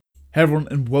Hey everyone,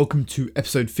 and welcome to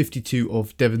episode 52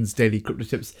 of Devon's Daily Crypto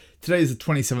Tips. Today is the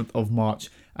 27th of March,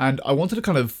 and I wanted to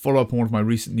kind of follow up on one of my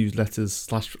recent newsletters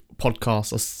slash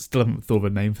podcasts. I still haven't thought of a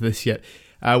name for this yet,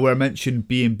 where I mentioned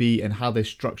BNB and how they're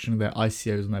structuring their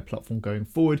ICOs on their platform going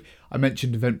forward. I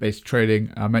mentioned event-based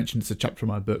trading. I mentioned it's a chapter in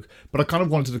my book, but I kind of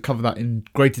wanted to cover that in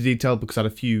greater detail because I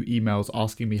had a few emails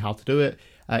asking me how to do it.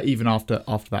 Even after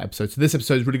that episode. So this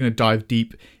episode is really going to dive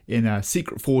deep in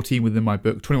Secret 14 within my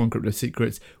book, 21 Crypto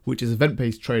Secrets, which is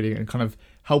event-based trading and kind of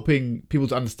helping people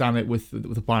to understand it with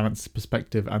a Binance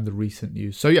perspective and the recent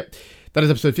news. So yeah, that is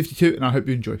episode 52, and I hope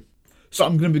you enjoy. So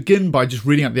I'm going to begin by just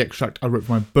reading out the extract I wrote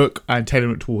from my book and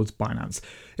tailoring it towards Binance.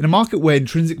 In a market where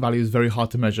intrinsic value is very hard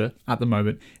to measure at the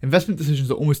moment, investment decisions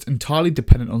are almost entirely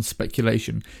dependent on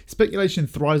speculation. Speculation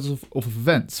thrives off of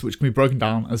events, which can be broken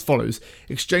down as follows: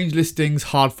 exchange listings,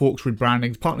 hard forks,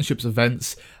 rebrandings, partnerships,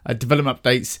 events, development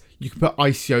updates. You can put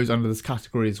ICOs under this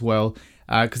category as well,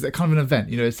 because they're kind of an event.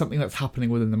 You know, it's something that's happening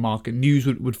within the market. News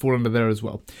would fall under there as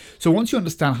well. So once you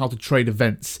understand how to trade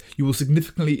events, you will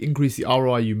significantly increase the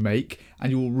ROI you make,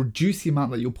 and you will reduce the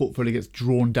amount that your portfolio gets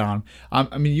drawn down.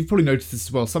 I mean, you've probably noticed this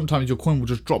as well. Sometimes your coin will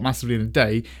just drop massively in a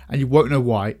day, and you won't know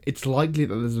why. It's likely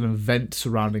that there's an event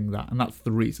surrounding that, and that's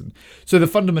the reason. So the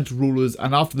fundamental rule is,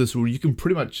 and after this rule, you can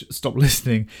pretty much stop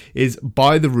listening, is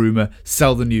buy the rumor,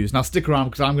 sell the news. Now stick around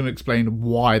because I'm going to explain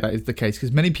why that is the case.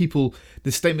 Because many people,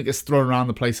 this statement gets thrown around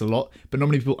the place a lot, but not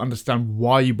many people understand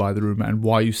why you buy the rumor and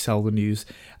why you sell the news.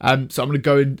 So I'm going to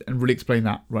go in and really explain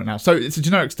that right now. So it's a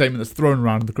generic statement that's thrown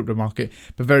around in the crypto market,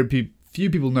 but very few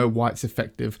people know why it's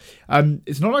effective.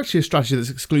 It's not actually a strategy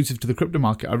that's exclusive to the crypto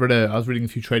market. I was reading a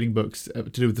few trading books to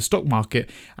do with the stock market,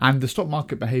 and the stock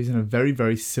market behaves in a very,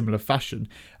 very similar fashion.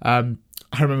 I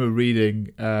remember reading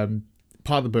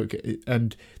part of the book,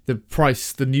 and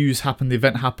the news happened, the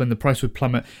event happened, the price would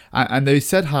plummet, and they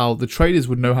said how the traders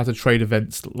would know how to trade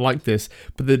events like this,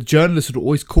 but the journalists would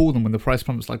always call them when the price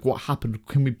plummets, like, what happened?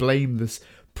 Can we blame this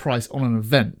price on an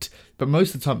event? But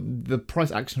most of the time, the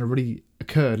price action already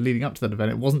occurred leading up to that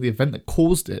event. It wasn't the event that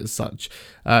caused it as such,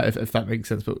 if that makes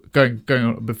sense. But going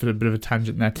on a bit of a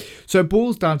tangent there. So it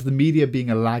boils down to the media being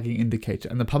a lagging indicator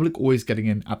and the public always getting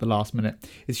in at the last minute.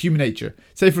 It's human nature.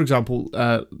 Say, for example,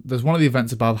 there's one of the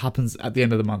events above happens at the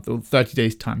end of the month or 30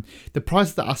 days time. The price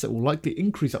of the asset will likely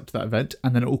increase up to that event,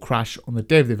 and then it will crash on the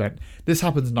day of the event. This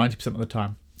happens 90% of the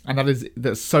time. And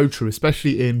that's so true,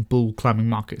 especially in bull climbing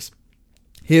markets.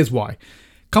 Here's why.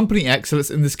 Company X, so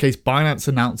let's in this case Binance,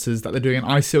 announces that they're doing an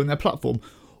ICO in their platform.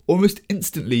 Almost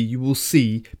instantly, you will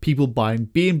see people buying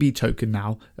BNB token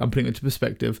now. I'm putting it into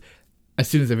perspective. As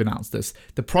soon as they've announced this,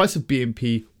 the price of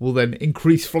BNB will then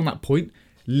increase from that point,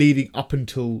 leading up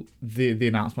until the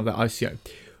announcement of that ICO.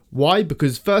 Why?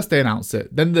 Because first they announce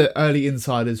it, then the early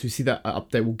insiders who see that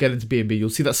update will get into BNB. You'll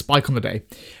see that spike on the day.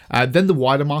 Then the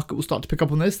wider market will start to pick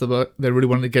up on this. They really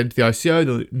want to get into the ICO.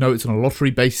 They'll know it's on a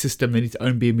lottery-based system. They need to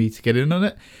own BNB to get in on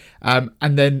it.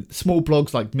 And then small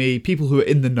blogs like me, people who are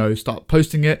in the know, start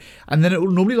posting it. And then it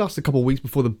will normally last a couple of weeks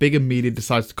before the bigger media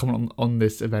decides to comment on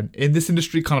this event. In this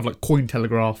industry, kind of like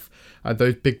Cointelegraph,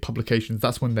 those big publications,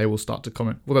 that's when they will start to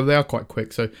comment. Although they are quite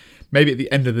quick. So maybe at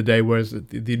the end of the day, whereas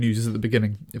the news is at the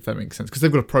beginning, if that makes sense. Because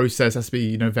they've got a process, has to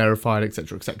be, verified,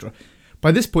 etc., etc.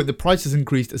 By this point, the price has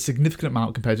increased a significant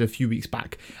amount compared to a few weeks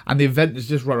back, and the event is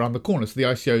just right around the corner. So the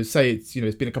ICOs, say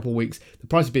it's been a couple of weeks, the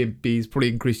price of BNB has probably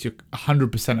increased to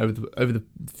 100% over the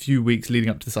few weeks leading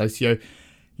up to this ICO.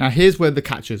 Now here's where the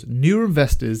catch is. Newer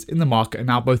investors in the market are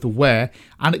now both aware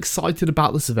and excited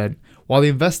about this event, while the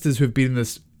investors who have been in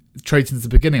this trade since the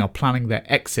beginning are planning their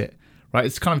exit. Right,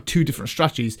 it's kind of two different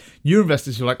strategies. New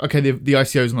investors who are like, okay, the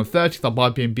ICO is on the 30th, I'll buy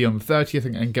BNB on the 30th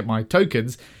and get my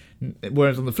tokens.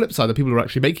 Whereas on the flip side, the people who are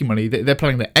actually making money, they're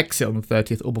planning their exit on the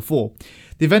 30th or before.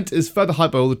 The event is further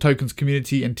hyped by all the tokens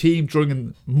community and team, drawing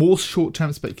in more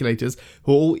short-term speculators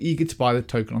who are all eager to buy the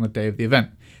token on the day of the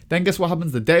event. Then guess what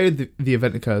happens the day the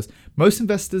event occurs? Most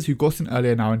investors who got in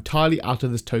earlier are now entirely out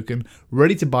of this token,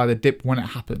 ready to buy the dip when it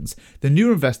happens. The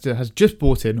new investor has just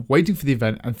bought in, waiting for the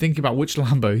event and thinking about which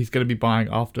Lambo he's going to be buying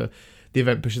after the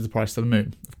event pushes the price to the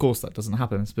moon. Of course, that doesn't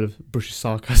happen. It's a bit of British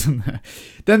sarcasm there.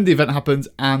 Then the event happens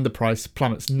and the price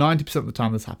plummets. 90% of the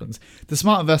time this happens. The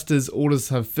smart investors' orders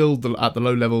have filled at the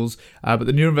low levels, but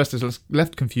the new investors are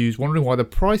left confused, wondering why the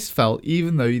price fell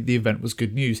even though the event was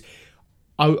good news.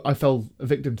 I fell a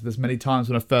victim to this many times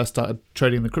when I first started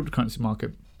trading in the cryptocurrency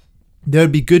market. There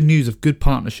would be good news of good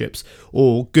partnerships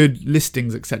or good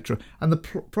listings, etc. And the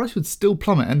price would still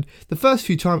plummet. And the first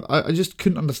few times, I just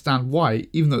couldn't understand why,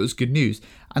 even though it was good news.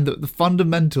 And the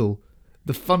fundamental,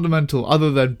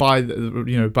 other than buy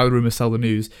the rumor, sell the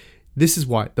news, this is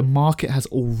why the market has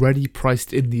already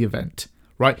priced in the event.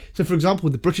 right? So for example,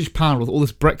 with the British pound, with all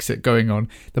this Brexit going on,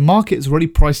 the market is already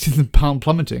priced in the pound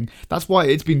plummeting. That's why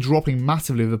it's been dropping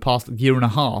massively over the past year and a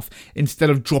half instead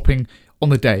of dropping on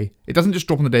the day. It doesn't just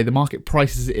drop on the day, the market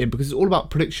prices it in because it's all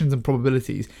about predictions and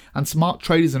probabilities. And smart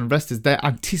traders and investors, they're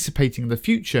anticipating the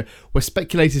future, where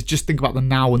speculators just think about the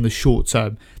now and the short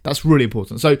term. That's really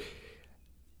important. So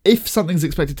if something's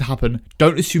expected to happen,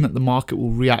 don't assume that the market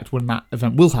will react when that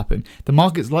event will happen. The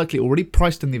market's likely already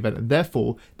priced in the event, and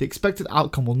therefore the expected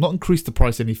outcome will not increase the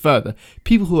price any further.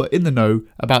 People who are in the know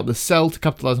about the sell to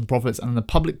capitalize on profits, and then the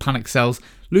public panic sells,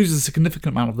 loses a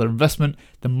significant amount of their investment.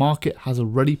 The market has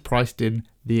already priced in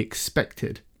the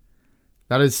expected.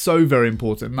 That is so very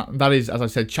important. That is, as I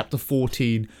said, chapter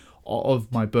 14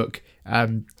 of my book.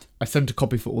 I sent a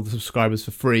copy for all the subscribers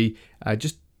for free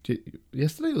just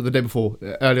yesterday or the day before,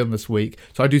 early on this week.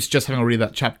 So I do suggest having a read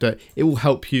that chapter. It will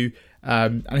help you.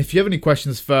 And if you have any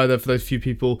questions further for those few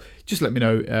people, just let me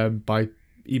know by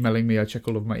emailing me. I check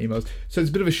all of my emails. So it's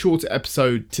a bit of a shorter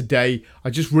episode today. I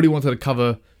just really wanted to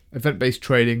cover event-based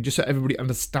trading just so everybody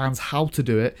understands how to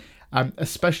do it,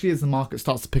 especially as the market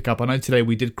starts to pick up. I know today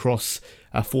we did cross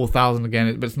 4,000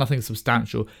 again, but it's nothing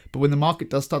substantial. But when the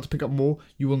market does start to pick up more,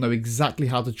 you will know exactly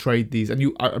how to trade these. And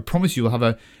I promise you will have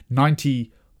a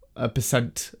 90%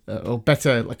 or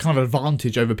better kind of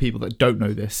advantage over people that don't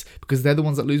know this, because they're the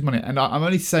ones that lose money. And I'm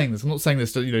only saying this, I'm not saying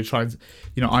this to try and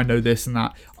I know this and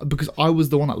that, because I was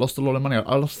the one that lost a lot of money.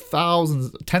 I lost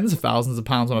tens of thousands of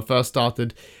pounds when I first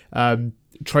started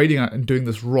trading and doing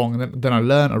this wrong. And then I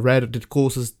learned, I read, I did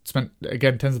courses, spent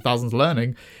again tens of thousands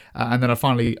learning, and then I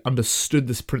finally understood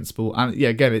this principle. And yeah,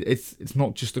 again, it's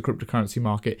not just the cryptocurrency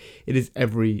market, it is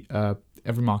every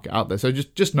market out there. So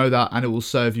just know that, and it will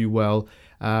serve you well.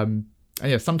 And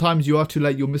yeah, sometimes you are too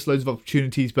late, you'll miss loads of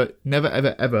opportunities, but never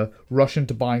ever ever rush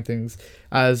into buying things.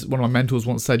 As one of my mentors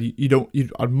once said,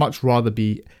 I'd much rather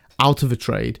be out of a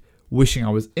trade wishing I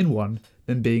was in one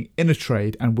than being in a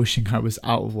trade and wishing I was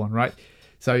out of one, right?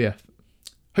 So yeah,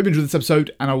 hope you enjoyed this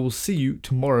episode, and I will see you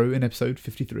tomorrow in episode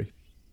 53.